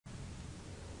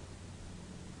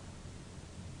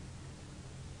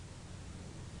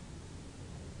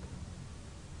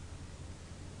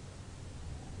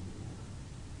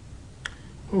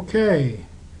Okay,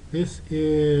 this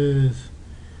is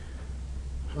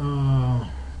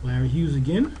Larry Hughes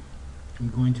again. I'm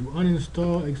going to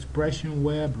uninstall Expression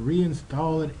Web,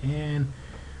 reinstall it, and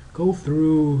go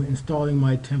through installing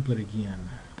my template again.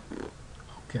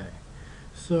 Okay,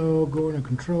 so go in the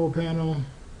control panel.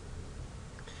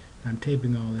 I'm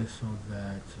taping all this so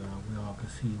that we all can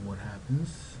see what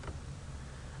happens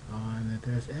and that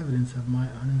there's evidence of my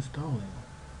uninstalling.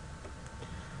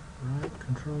 Right,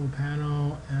 control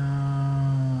panel, I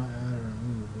don't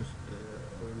know, what is the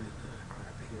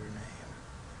crap here name?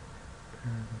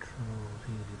 Parent controls,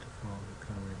 easy default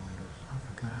recovery windows. I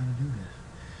forgot how to do this.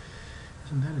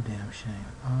 Isn't that a damn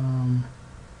shame?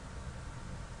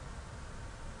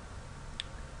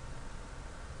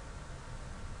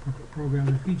 Program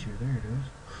and feature, there it is.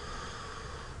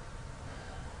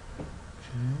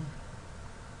 Okay.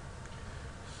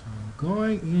 So I'm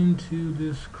going into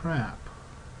this crap.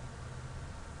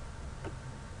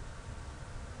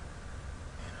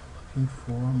 Looking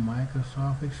for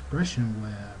Microsoft Expression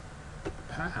Web.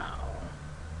 Pow.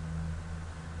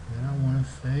 Then I want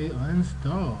to say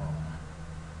uninstall.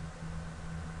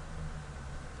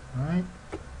 Right?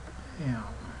 Bam.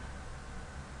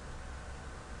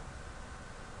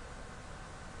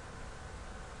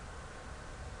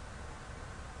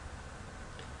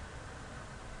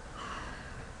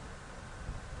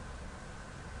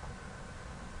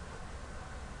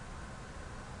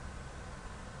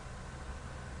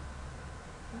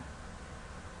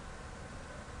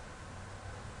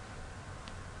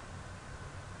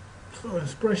 So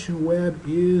Expression Web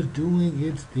is doing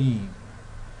its thing,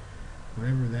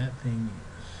 whatever that thing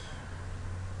is.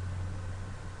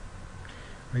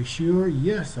 Are you sure?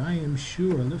 Yes, I am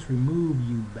sure. Let's remove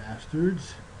you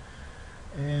bastards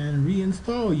and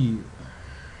reinstall you.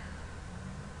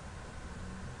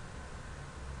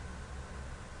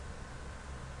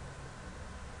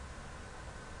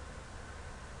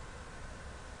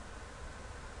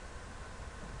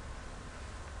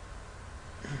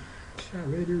 Should I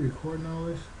really be recording all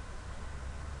this?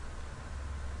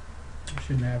 I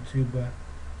shouldn't have to, but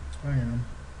I am.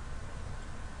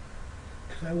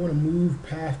 Because I want to move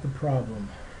past the problem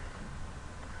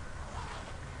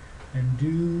and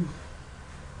do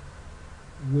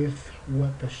with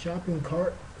what the shopping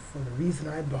cart for the reason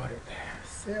I bought it.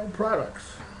 Sell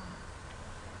products.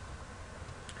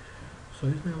 So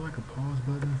isn't there like a pause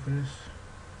button for this?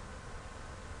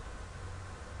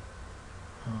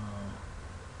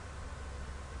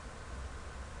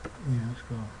 Yeah, let's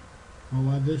go. Well,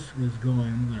 while this is going,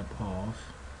 I'm going to pause.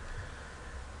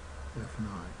 If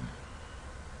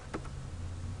not.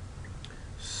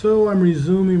 So I'm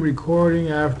resuming recording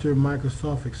after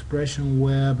Microsoft Expression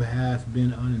Web has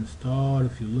been uninstalled.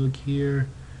 If you look here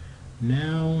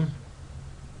now,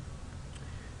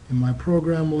 in my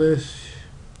program list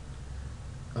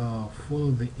full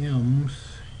of the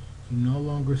M's, you no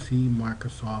longer see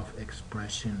Microsoft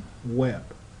Expression Web.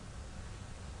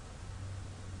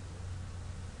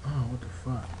 Oh, what the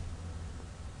fuck?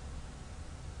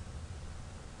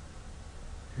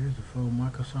 Here's the full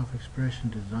Microsoft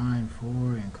Expression design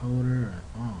for encoder.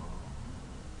 Oh.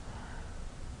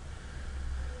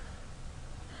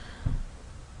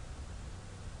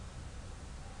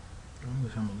 I'm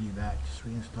just gonna leave that. Just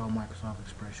reinstall Microsoft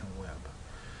Expression Web.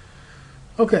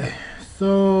 Okay,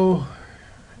 so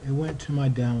it went to my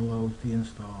downloads, the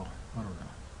install. I don't know.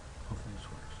 Hopefully this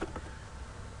works.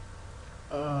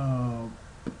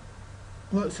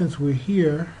 Well, since we're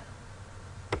here,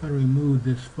 I'm going to remove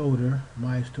this folder,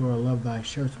 My Store Love Thy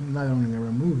Shirts. I'm not only going to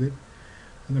remove it,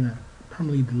 I'm going to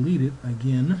permanently delete it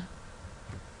again.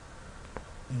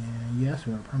 And yes,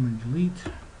 we're going to permanently delete.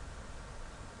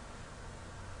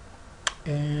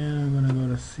 And I'm going to go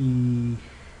to see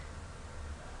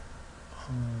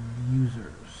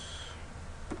users.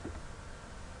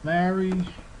 Larry.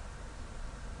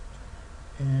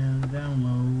 And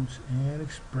downloads and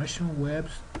Expression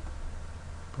Web's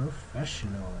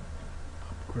Professional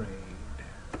upgrade.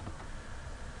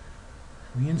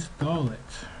 Reinstall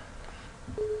it.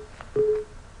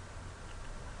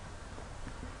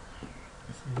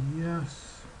 Say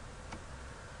yes.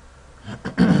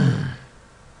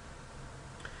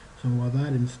 So while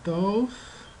that installs,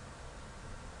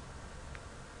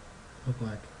 look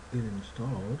like it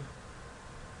installed.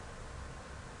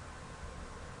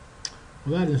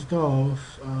 Well, that installs,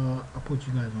 I'll put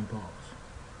you guys on pause.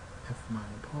 F9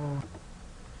 pause.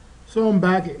 So I'm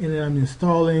back and I'm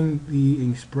installing the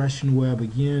Expression Web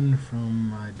again from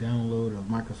my download of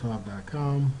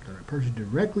Microsoft.com that I purchased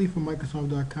directly from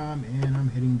Microsoft.com, and I'm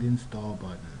hitting the install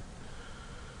button.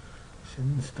 It's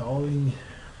installing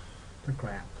the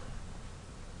crap.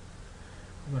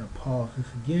 I'm going to pause this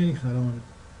again because I don't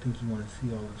think you want to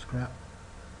see all this crap.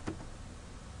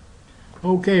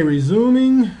 Okay,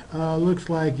 resuming. Looks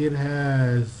like it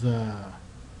has set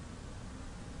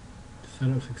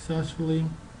up successfully.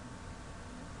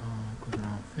 Click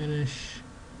on finish.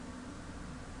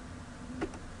 Close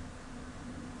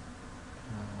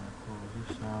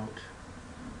this out.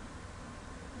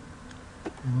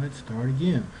 And let's start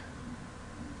again.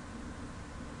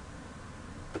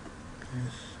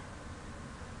 Let's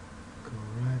go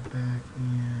right back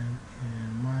in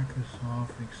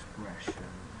Microsoft Expression.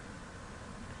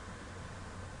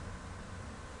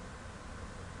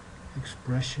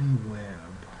 Expression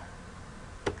Web.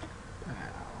 Wow.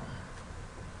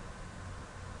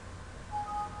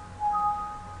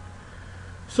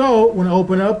 So when I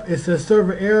open up, it says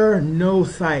server error, no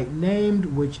site named,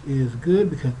 which is good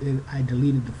because I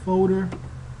deleted the folder.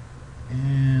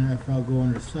 And if I'll go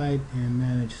under site and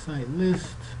manage site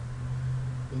list,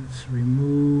 let's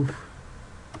remove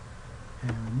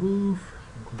and remove.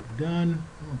 And click done.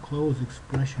 I'm going to close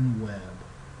Expression Web.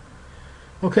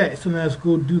 Okay, so now let's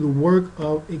go do the work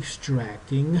of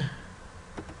extracting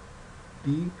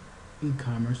the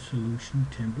e-commerce solution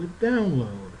template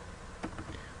download.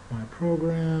 My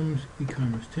programs,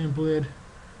 e-commerce template,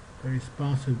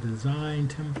 responsive design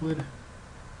template.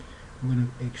 I'm going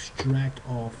to extract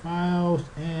all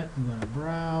files, and I'm going to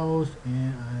browse,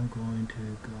 and I'm going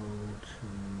to go to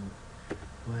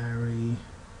Larry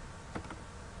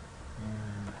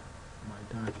and my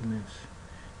documents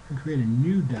and create a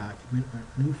new document,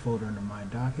 a new folder under my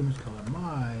documents, call it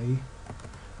My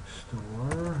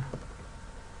Store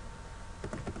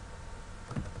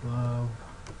Love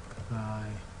Thy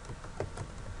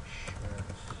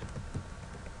Shirts.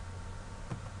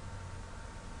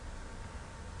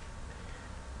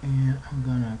 And I'm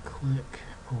gonna click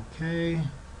OK,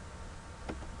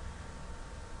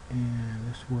 and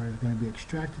this is where it's going to be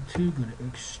extracted to. Going to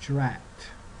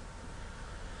extract.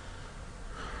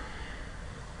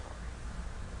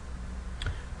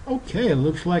 Okay, it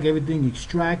looks like everything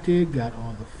extracted. Got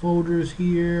all the folders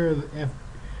here. The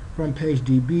front page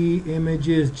DB,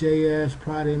 images, JS,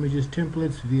 product images,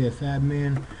 templates, VS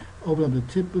admin. Open up the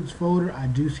templates folder. I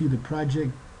do see the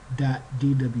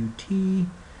project.dwt.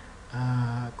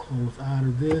 Close out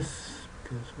of this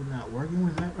because we're not working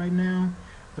with that right now.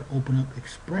 But open up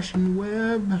Expression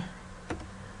Web.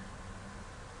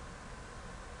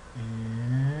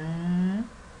 And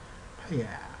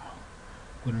yeah.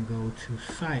 I'm going to go to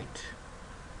Site,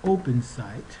 Open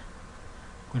Site.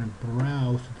 I'm going to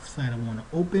browse to the site I want to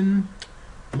open.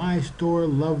 My Store,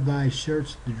 Love Thy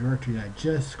Shirts, the directory I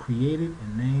just created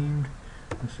and named.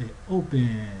 I'm going to say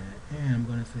Open, and I'm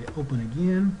going to say Open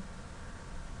again.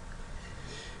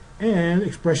 And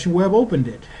Expression Web opened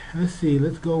it. Let's see,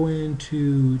 let's go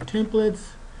into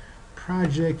Templates,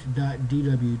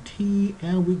 Project.dwt,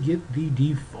 and we get the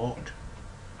default.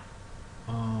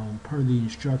 Per the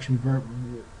instructions,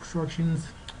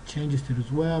 changes to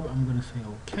this web. I'm going to say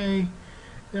OK.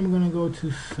 Then I'm going to go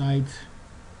to Site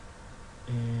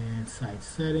and Site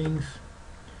Settings.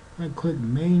 I'm going to click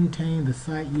Maintain the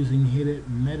site using hidden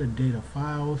metadata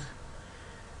files,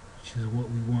 which is what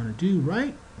we want to do,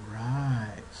 right?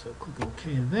 Right. So click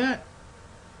OK to that.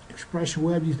 Expression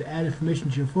Web used to add information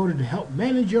to your folder to help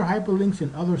manage your hyperlinks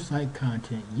and other site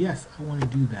content. Yes, I want to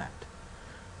do that.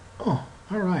 Oh.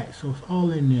 Alright, so it's all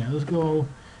in there. Let's go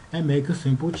and make a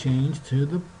simple change to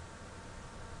the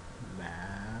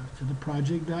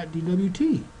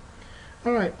project.dwt.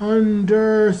 Alright,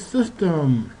 under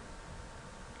System,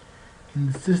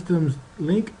 in the Systems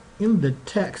link, in the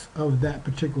text of that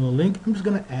particular link, I'm just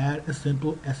going to add a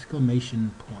simple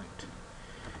exclamation point.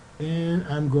 And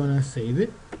I'm going to save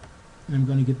it. And I'm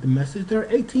going to get the message. There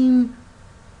are 18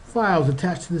 files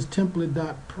attached to this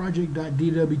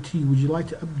template.project.dwt. Would you like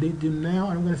to update them now?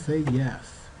 And I'm going to say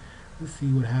yes. Let's see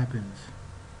what happens.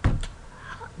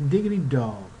 Diggity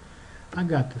dog. I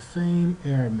got the same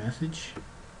error message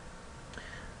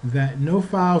that no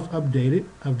files updated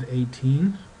of the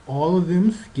 18. All of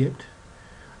them skipped.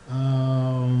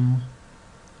 18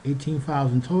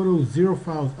 files in total, 0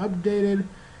 files updated,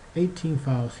 18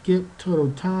 files skipped,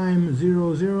 total time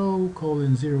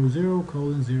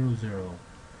 00:00:00.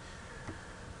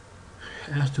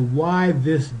 As to why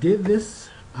this did this,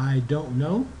 I don't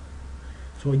know.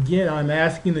 So again, I'm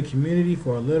asking the community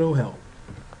for a little help.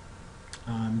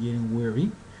 I'm getting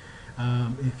weary.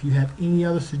 If you have any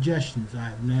other suggestions, I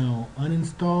have now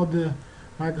uninstalled the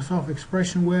Microsoft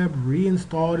Expression Web,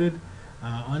 reinstalled it,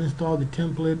 uninstalled the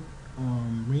template,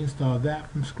 reinstalled that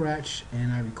from scratch,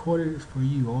 and I recorded it for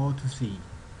you all to see.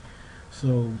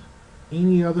 So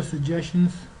any other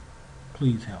suggestions,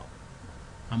 please help.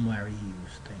 I'm Larry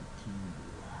Hughes. Thank you.